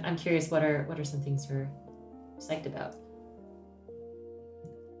have. So I'm curious, what are some things you're psyched about?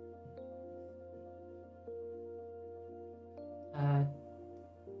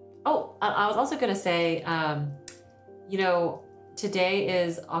 I was also going to say, you know, today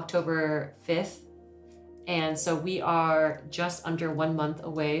is October 5th. And so we are just under 1 month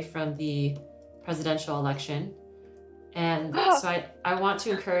away from the presidential election. And so I want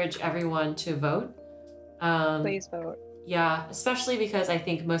to encourage everyone to vote. Please vote. Yeah, especially because I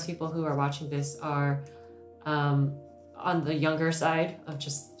think most people who are watching this are on the younger side of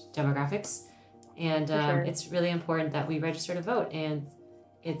just demographics. And sure. It's really important that we register to vote. And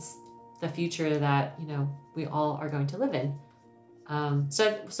it's the future that, you know, we all are going to live in.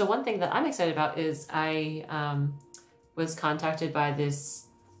 So one thing that I'm excited about is I was contacted by this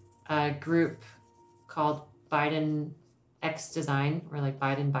group called Biden X Design, or like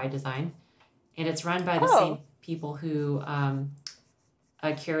Biden by Design. And it's run by the same people who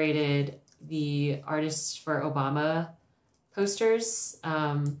curated the Artists for Obama posters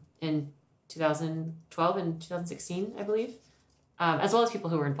in 2012 and 2016, I believe, as well as people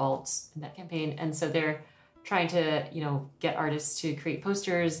who were involved in that campaign. And so they're trying to, you know, get artists to create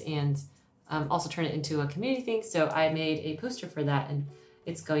posters and also turn it into a community thing. So I made a poster for that, and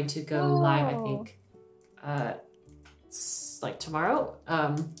it's going to go live, I think, like tomorrow.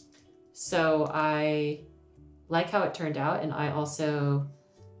 So I like how it turned out, and I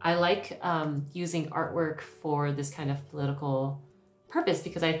like using artwork for this kind of political purpose,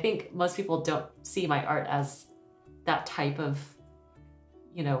 because I think most people don't see my art as that type of,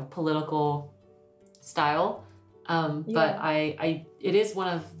 you know, political style. But it is one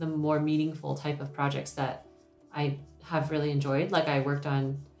of the more meaningful type of projects that I have really enjoyed. Like I worked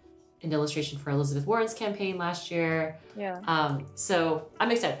on an illustration for Elizabeth Warren's campaign last year. Yeah. So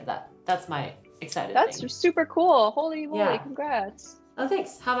I'm excited for that. That's my excited That's thing. super cool. Holy moly, Yeah. Congrats. Oh,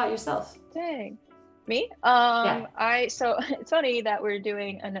 thanks. How about yourself? Dang. Me? Yeah. So it's funny that we're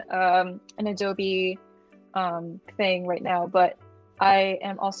doing an Adobe thing right now, but I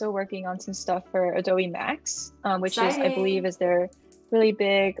am also working on some stuff for Adobe Max, which is, I believe, is their really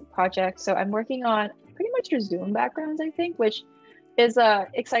big project. So I'm working on pretty much your Zoom backgrounds, I think, which is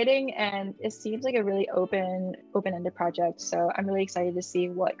exciting, and it seems like a really open-ended project. So I'm really excited to see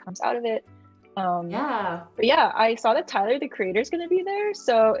what comes out of it. Yeah. But yeah, I saw that Tyler the Creator is going to be there.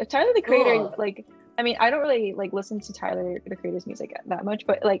 So if Tyler the Creator, like, I mean, I don't really like listen to Tyler the Creator's music that much,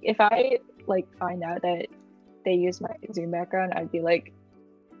 but like if I like find out that they use my Zoom background, I'd be like,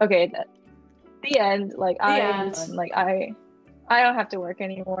 okay, the end. Like I'm done. Like I don't have to work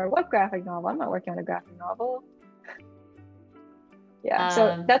anymore. What graphic novel? I'm not working on a graphic novel. Yeah,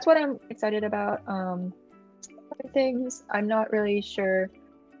 so that's what I'm excited about. Other things, I'm not really sure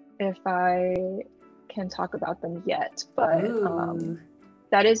if I can talk about them yet, but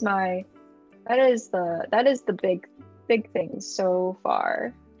that is the big thing so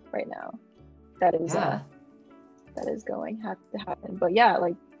far right now. That is going to happen. But yeah,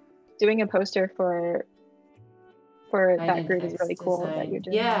 like doing a poster for that group is really cool that you're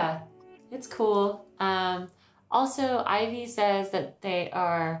doing. Yeah, it's cool. Also, Ivy says that they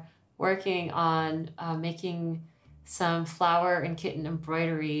are working on making some flower and kitten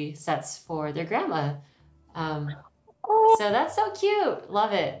embroidery sets for their grandma. So that's so cute.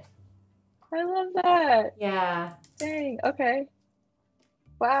 Love it. I love that. Yeah. Dang. Okay.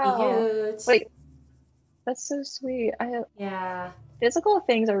 Wow. Cute. Wait, that's so sweet. Yeah. Physical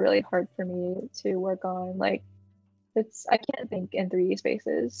things are really hard for me to work on. Like, I can't think in 3D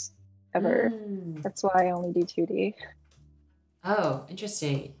spaces ever. That's why I only do 2D. Oh,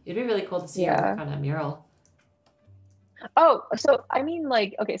 interesting. It'd be really cool to see you work on a mural. Oh, so I mean,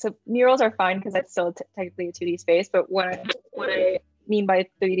 like, okay, so murals are fine because that's still technically a 2D space, but what I mean by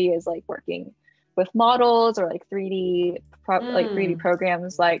 3D is like working with models or like 3D like 3D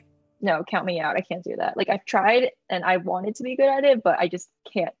programs. Like, no, count me out. I can't do that. Like I've tried and I wanted to be good at it, but I just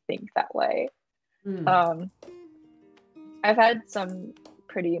can't think that way. I've had some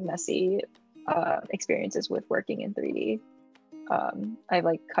pretty messy experiences with working in 3D. I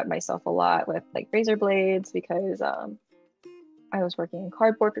like cut myself a lot with like razor blades because I was working in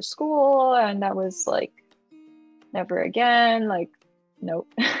cardboard for school, and that was like never again. Like, nope.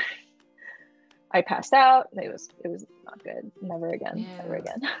 I passed out. It was not good. Never again. Yeah. Never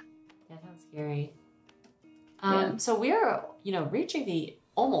again. Yeah, sounds scary. So we're reaching the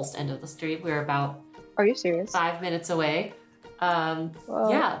almost end of the stream. We're about Are you serious? 5 minutes away.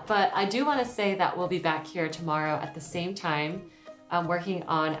 Yeah, but I do want to say that we'll be back here tomorrow at the same time, working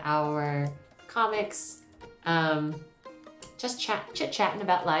on our comics, just chit-chatting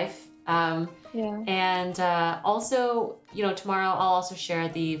about life. And also, tomorrow I'll also share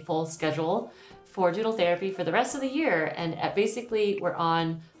the full schedule for Doodle Therapy for the rest of the year. And basically, we're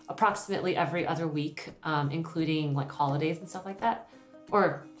on approximately every other week, including like holidays and stuff like that,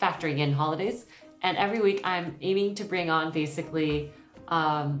 or factoring in holidays. And every week I'm aiming to bring on basically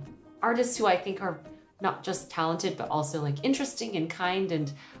artists who I think are not just talented, but also like interesting and kind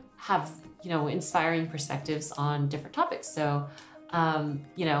and have, inspiring perspectives on different topics. So,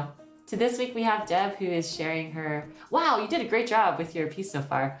 so this week we have Deb, who is sharing her, wow, you did a great job with your piece so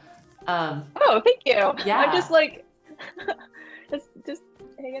far. Oh, thank you. Yeah. I'm just like, just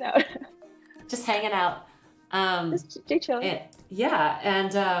hanging out. Just hanging out. Just chilling.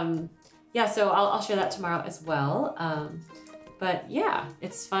 So I'll share that tomorrow as well. But yeah,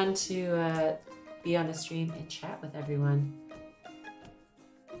 it's fun to be on the stream and chat with everyone.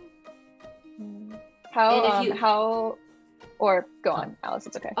 Or go on, Alice,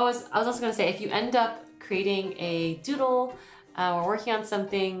 it's okay. I was also going to say, if you end up creating a doodle or working on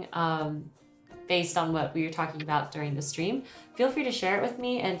something based on what we were talking about during the stream, feel free to share it with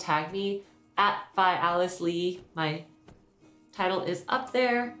me and tag me at by Alice Lee. My title is up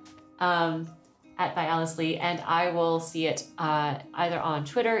there, at by Alice Lee, and I will see it either on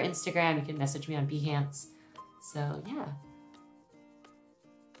Twitter, Instagram. You can message me on Behance. So yeah.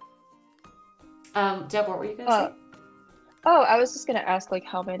 Deb, what were you gonna say? Oh, I was just gonna ask, like,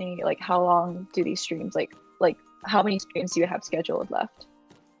 how long do these streams, like how many streams do you have scheduled left?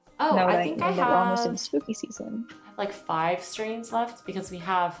 Oh, I think we're almost in spooky season. I have like 5 streams left because we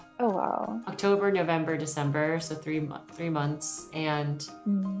have October, November, December, so 3 months, and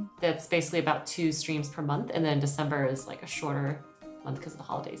that's basically about 2 streams per month, and then December is like a shorter month because of the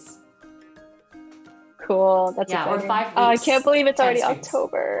holidays. Cool, that's or 5 weeks. I can't believe it's already streams.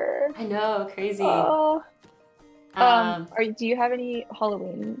 October. I know, crazy. Oh. Do you have any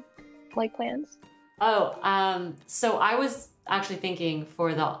Halloween plans? So I was actually thinking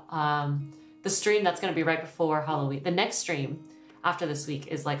for the stream that's going to be right before Halloween. The next stream after this week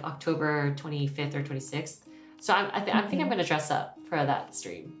is like October 25th or 26th. So I think I'm going to dress up for that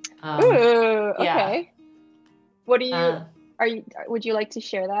stream. Ooh, okay. Yeah. What do you? Would you like to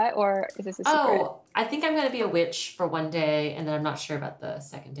share that, or is this a secret? Oh, I think I'm going to be a witch for one day, and then I'm not sure about the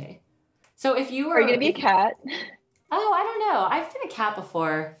second day. So if you were, are you going to be a cat? Oh, I don't know. I've been a cat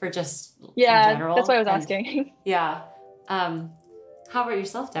before for just in general. That's what I was asking. Yeah. How about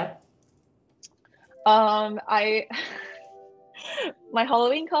yourself, Deb? My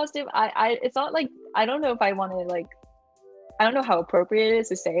Halloween costume, it's not like, I don't know if I want to I don't know how appropriate it is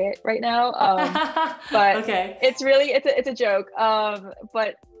to say it right now. But okay. It's a joke.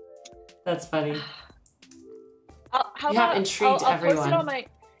 But that's funny. I'll intrigued everyone. Post it on my,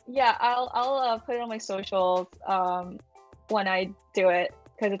 I'll put it on my socials when I do it,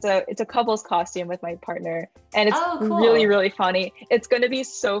 because it's a couple's costume with my partner, and it's really, really funny. It's gonna be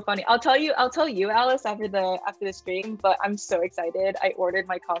so funny. I'll tell you, Alice, after the stream. But I'm so excited. I ordered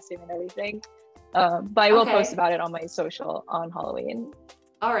my costume and everything. But I will post about it on my social on Halloween.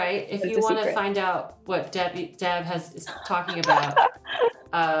 All right. If you want to find out what Deb is talking about,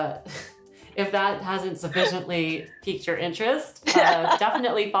 if that hasn't sufficiently piqued your interest,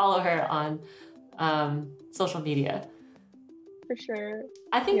 definitely follow her on social media. For sure.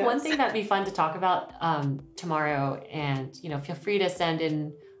 I think one thing that'd be fun to talk about tomorrow, and feel free to send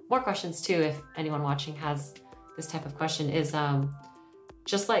in more questions too if anyone watching has this type of question, is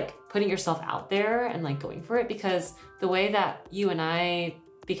just like putting yourself out there and like going for it, because the way that you and I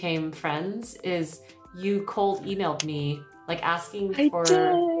became friends is you cold emailed me like asking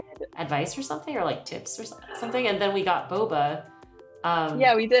for advice or something, or like tips or something, and then we got boba.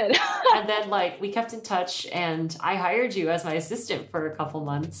 We did. And then we kept in touch, and I hired you as my assistant for a couple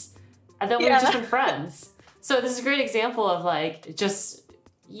months, and then we've just been friends. So this is a great example of just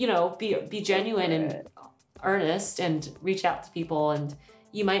be genuine and earnest and reach out to people, and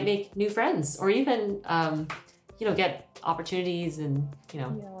you might make new friends, or even get opportunities, and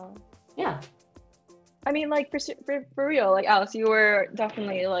I mean, for real, Alice, you were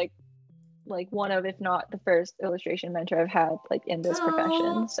definitely one of, if not the first illustration mentor I've had in this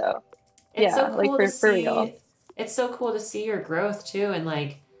profession. So it's so cool to see, for real. It's so cool to see your growth too, and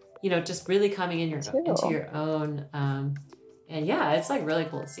just really coming into your own. And it's really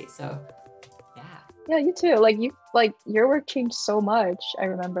cool to see. So yeah, you too. Your work changed so much. I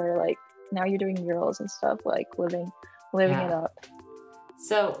remember now you're doing murals and stuff, living it up.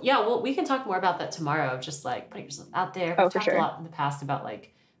 So yeah, well, we can talk more about that tomorrow. Just like putting yourself out there. Oh, We've for talked a sure. lot in the past about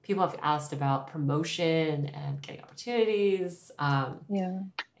like people have asked about promotion and getting opportunities, Yeah.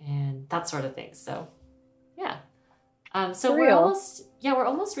 and that sort of thing. So yeah. So For we're real.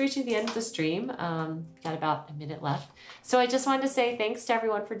 almost reaching the end of the stream. Got about a minute left. So I just wanted to say thanks to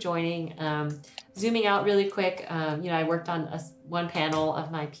everyone for joining. Zooming out really quick, I worked on one panel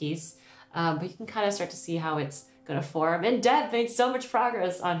of my piece, but you can kind of start to see how it's going to form. And Deb made so much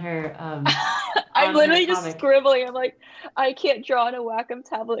progress on her I'm on her literally just comic. scribbling. I'm like, I can't draw on a Wacom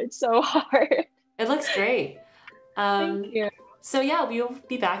tablet. It's so hard. It looks great. Thank you. So yeah, we'll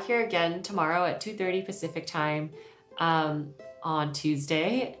be back here again tomorrow at 2:30 Pacific time on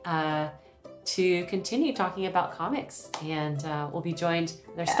Tuesday to continue talking about comics. And we'll be joined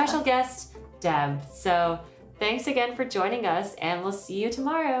with our special guest, Deb. So thanks again for joining us, and we'll see you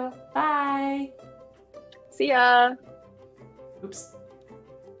tomorrow. Bye. See ya. Oops.